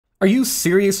Are you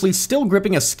seriously still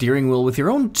gripping a steering wheel with your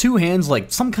own two hands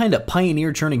like some kind of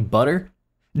pioneer churning butter?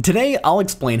 Today, I'll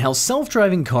explain how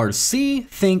self-driving cars see,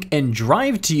 think, and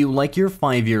drive to you like you're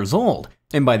 5 years old.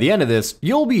 And by the end of this,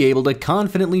 you'll be able to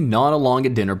confidently nod along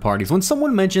at dinner parties when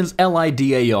someone mentions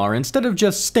LiDAR instead of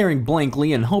just staring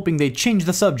blankly and hoping they change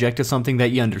the subject to something that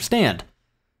you understand.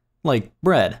 Like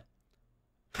bread.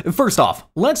 First off,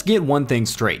 let's get one thing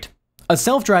straight. A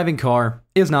self-driving car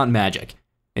is not magic.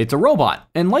 It's a robot,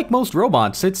 and like most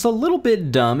robots, it's a little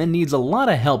bit dumb and needs a lot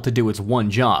of help to do its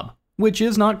one job, which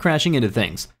is not crashing into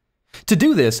things. To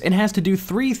do this, it has to do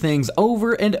three things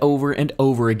over and over and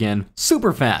over again,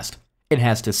 super fast. It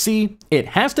has to see, it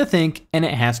has to think, and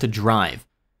it has to drive.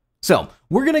 So,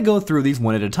 we're gonna go through these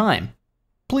one at a time.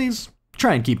 Please,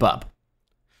 try and keep up.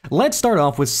 Let's start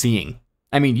off with seeing.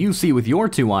 I mean, you see with your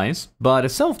two eyes, but a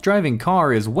self-driving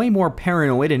car is way more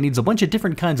paranoid and needs a bunch of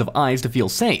different kinds of eyes to feel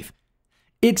safe.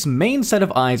 Its main set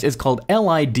of eyes is called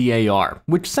LiDAR,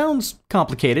 which sounds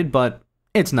complicated, but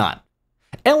it's not.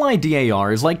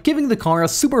 LiDAR is like giving the car a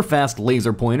super fast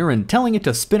laser pointer and telling it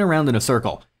to spin around in a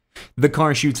circle. The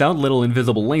car shoots out little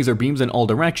invisible laser beams in all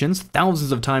directions,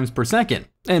 thousands of times per second.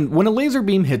 And when a laser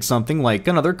beam hits something like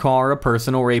another car, a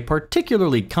person, or a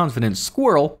particularly confident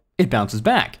squirrel, it bounces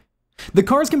back. The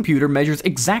car's computer measures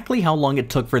exactly how long it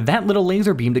took for that little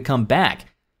laser beam to come back.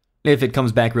 If it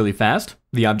comes back really fast,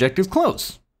 the object is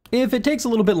close. If it takes a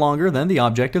little bit longer, then the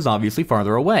object is obviously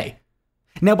farther away.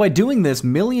 Now, by doing this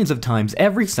millions of times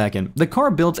every second, the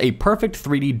car builds a perfect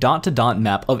 3D dot-to-dot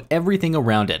map of everything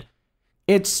around it.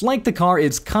 It's like the car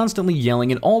is constantly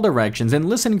yelling in all directions and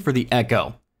listening for the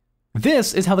echo.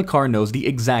 This is how the car knows the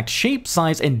exact shape,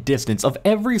 size, and distance of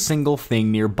every single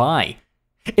thing nearby.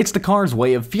 It's the car's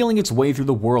way of feeling its way through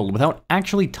the world without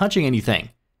actually touching anything.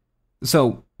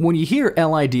 So, when you hear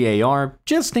LiDAR,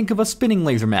 just think of a spinning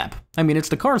laser map. I mean, it's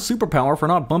the car's superpower for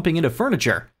not bumping into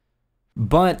furniture.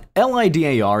 But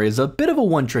LiDAR is a bit of a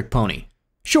one-trick pony.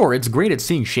 Sure, it's great at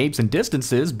seeing shapes and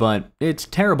distances, but it's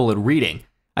terrible at reading.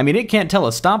 I mean, it can't tell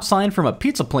a stop sign from a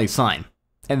pizza place sign.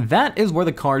 And that is where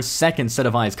the car's second set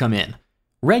of eyes come in.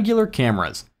 Regular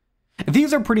cameras.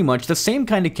 These are pretty much the same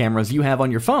kind of cameras you have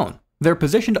on your phone. They're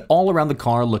positioned all around the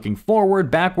car, looking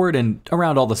forward, backward, and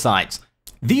around all the sides.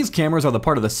 These cameras are the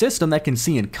part of the system that can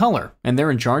see in color, and they're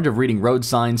in charge of reading road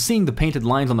signs, seeing the painted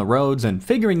lines on the roads, and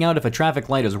figuring out if a traffic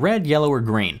light is red, yellow, or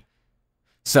green.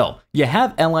 So, you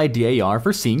have LiDAR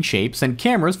for seeing shapes and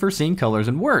cameras for seeing colors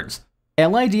and words.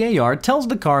 LiDAR tells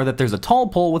the car that there's a tall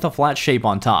pole with a flat shape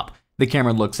on top. The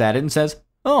camera looks at it and says,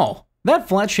 "Oh, that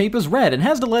flat shape is red and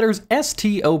has the letters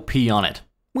STOP on it.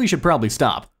 We should probably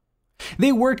stop."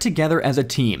 They work together as a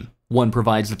team. One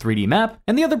provides the 3D map,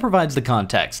 and the other provides the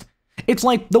context. It's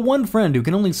like the one friend who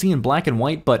can only see in black and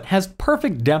white but has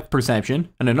perfect depth perception,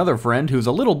 and another friend who's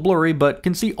a little blurry but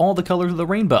can see all the colors of the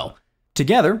rainbow.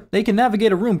 Together, they can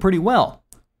navigate a room pretty well.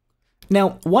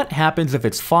 Now, what happens if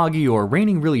it's foggy or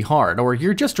raining really hard, or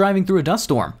you're just driving through a dust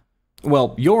storm?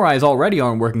 Well, your eyes already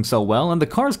aren't working so well, and the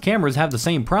car's cameras have the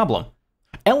same problem.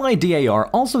 LiDAR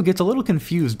also gets a little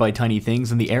confused by tiny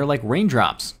things in the air like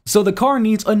raindrops, so the car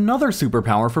needs another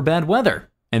superpower for bad weather.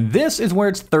 And this is where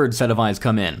its third set of eyes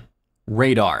come in.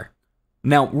 Radar.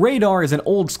 Now, radar is an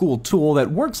old school tool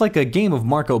that works like a game of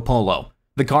Marco Polo.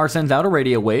 The car sends out a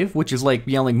radio wave, which is like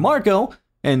yelling Marco,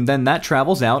 and then that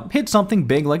travels out, hits something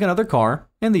big like another car,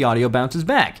 and the audio bounces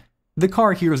back. The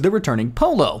car hears the returning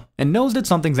Polo, and knows that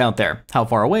something's out there, how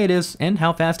far away it is, and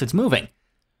how fast it's moving.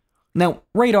 Now,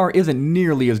 radar isn't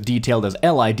nearly as detailed as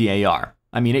LiDAR.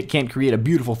 I mean, it can't create a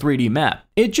beautiful 3D map.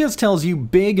 It just tells you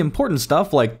big, important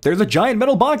stuff like, there's a giant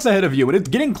metal box ahead of you, and it's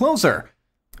getting closer.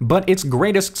 But its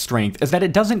greatest strength is that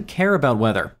it doesn't care about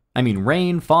weather. I mean,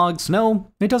 rain, fog,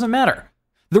 snow, it doesn't matter.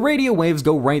 The radio waves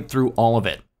go right through all of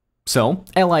it. So,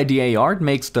 LiDAR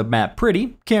makes the map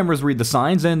pretty, cameras read the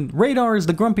signs, and radar is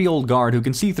the grumpy old guard who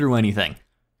can see through anything.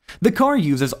 The car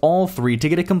uses all three to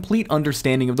get a complete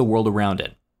understanding of the world around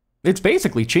it. It's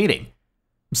basically cheating.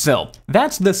 So,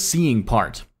 that's the seeing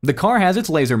part. The car has its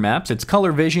laser maps, its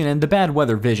color vision, and the bad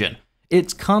weather vision.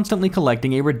 It's constantly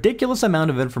collecting a ridiculous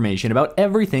amount of information about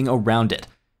everything around it.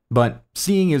 But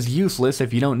seeing is useless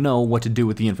if you don't know what to do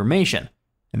with the information.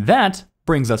 And that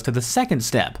brings us to the second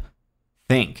step.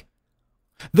 Think.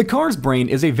 The car's brain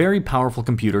is a very powerful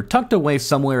computer tucked away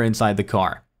somewhere inside the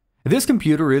car. This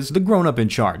computer is the grown-up in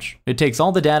charge. It takes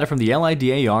all the data from the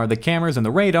LiDAR, the cameras, and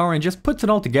the radar and just puts it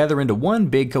all together into one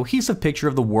big cohesive picture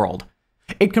of the world.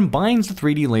 It combines the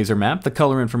 3D laser map, the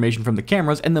color information from the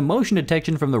cameras, and the motion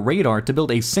detection from the radar to build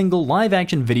a single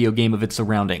live-action video game of its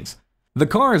surroundings. The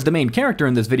car is the main character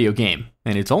in this video game,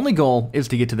 and its only goal is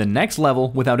to get to the next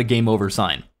level without a game over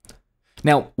sign.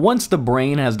 Now, once the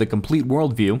brain has the complete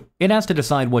worldview, it has to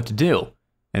decide what to do.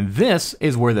 And this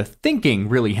is where the thinking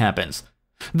really happens.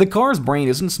 The car's brain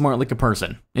isn't smart like a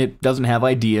person. It doesn't have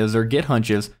ideas or get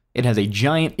hunches. It has a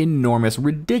giant, enormous,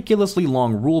 ridiculously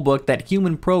long rulebook that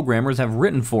human programmers have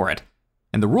written for it.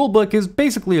 And the rulebook is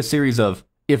basically a series of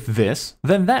if this,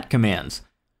 then that commands.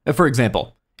 For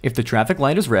example, if the traffic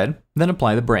light is red, then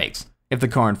apply the brakes. If the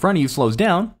car in front of you slows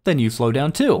down, then you slow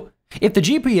down too. If the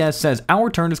GPS says our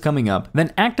turn is coming up,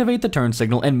 then activate the turn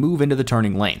signal and move into the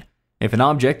turning lane. If an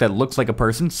object that looks like a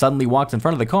person suddenly walks in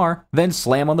front of the car, then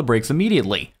slam on the brakes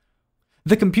immediately.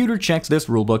 The computer checks this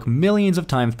rulebook millions of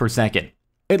times per second.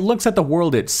 It looks at the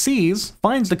world it sees,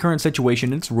 finds the current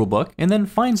situation in its rulebook, and then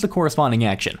finds the corresponding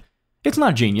action. It's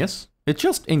not genius, it's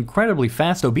just incredibly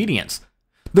fast obedience.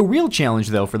 The real challenge,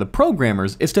 though, for the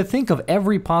programmers is to think of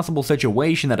every possible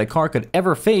situation that a car could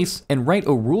ever face and write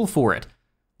a rule for it.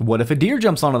 What if a deer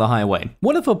jumps onto the highway?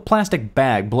 What if a plastic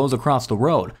bag blows across the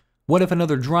road? What if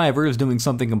another driver is doing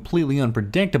something completely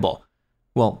unpredictable?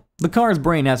 Well, the car's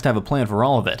brain has to have a plan for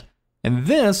all of it. And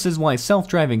this is why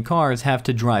self-driving cars have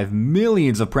to drive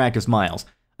millions of practice miles.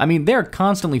 I mean, they're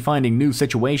constantly finding new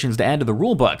situations to add to the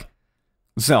rulebook.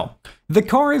 So, the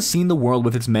car has seen the world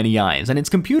with its many eyes, and its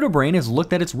computer brain has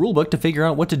looked at its rulebook to figure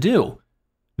out what to do.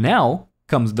 Now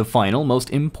comes the final, most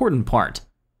important part.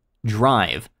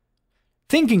 Drive.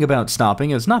 Thinking about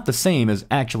stopping is not the same as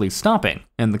actually stopping,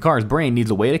 and the car's brain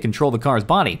needs a way to control the car's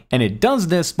body, and it does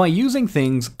this by using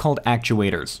things called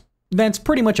actuators. That's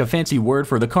pretty much a fancy word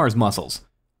for the car's muscles.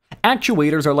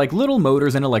 Actuators are like little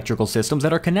motors and electrical systems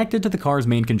that are connected to the car's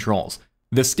main controls: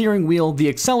 the steering wheel, the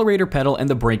accelerator pedal, and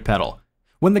the brake pedal.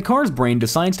 When the car's brain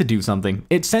decides to do something,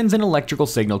 it sends an electrical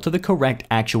signal to the correct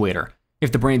actuator.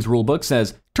 If the brain's rulebook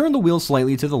says, turn the wheel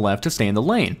slightly to the left to stay in the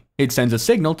lane, it sends a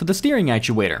signal to the steering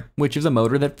actuator, which is a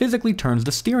motor that physically turns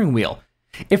the steering wheel.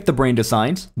 If the brain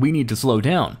decides, we need to slow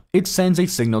down, it sends a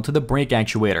signal to the brake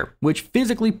actuator, which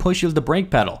physically pushes the brake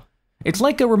pedal. It's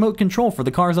like a remote control for the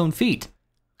car's own feet.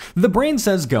 The brain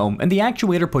says go, and the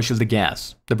actuator pushes the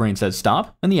gas. The brain says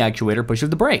stop, and the actuator pushes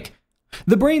the brake.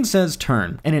 The brain says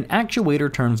turn, and an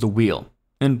actuator turns the wheel.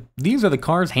 And these are the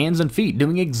car's hands and feet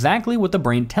doing exactly what the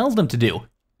brain tells them to do,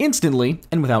 instantly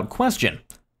and without question.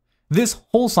 This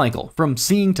whole cycle, from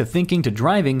seeing to thinking to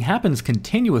driving, happens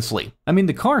continuously. I mean,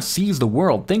 the car sees the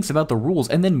world, thinks about the rules,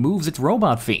 and then moves its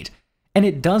robot feet. And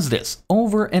it does this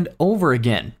over and over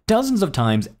again, dozens of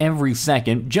times every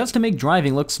second, just to make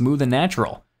driving look smooth and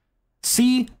natural.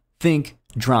 See, think,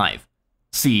 drive.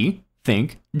 See,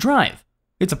 think, drive.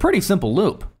 It's a pretty simple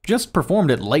loop, just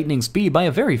performed at lightning speed by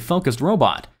a very focused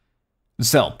robot.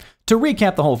 So, to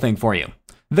recap the whole thing for you,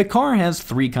 the car has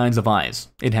three kinds of eyes.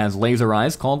 It has laser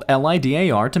eyes called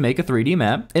LiDAR to make a 3D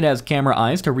map, it has camera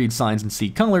eyes to read signs and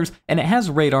see colors, and it has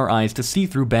radar eyes to see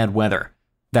through bad weather.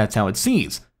 That's how it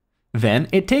sees. Then,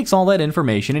 it takes all that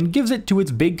information and gives it to its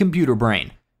big computer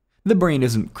brain. The brain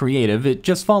isn't creative, it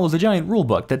just follows a giant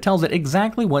rulebook that tells it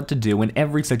exactly what to do in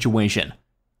every situation.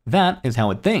 That is how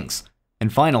it thinks.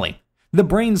 And finally, the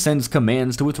brain sends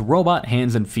commands to its robot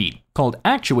hands and feet, called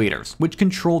actuators, which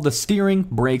control the steering,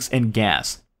 brakes, and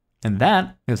gas. And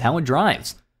that is how it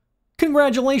drives.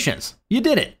 Congratulations, you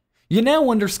did it! You now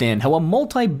understand how a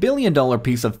multi-billion-dollar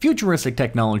piece of futuristic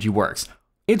technology works.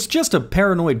 It's just a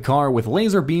paranoid car with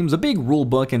laser beams, a big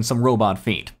rulebook, and some robot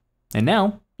feet. And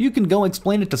now, you can go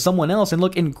explain it to someone else and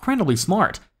look incredibly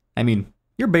smart. I mean,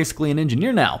 you're basically an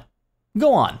engineer now.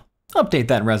 Go on, update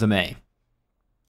that resume.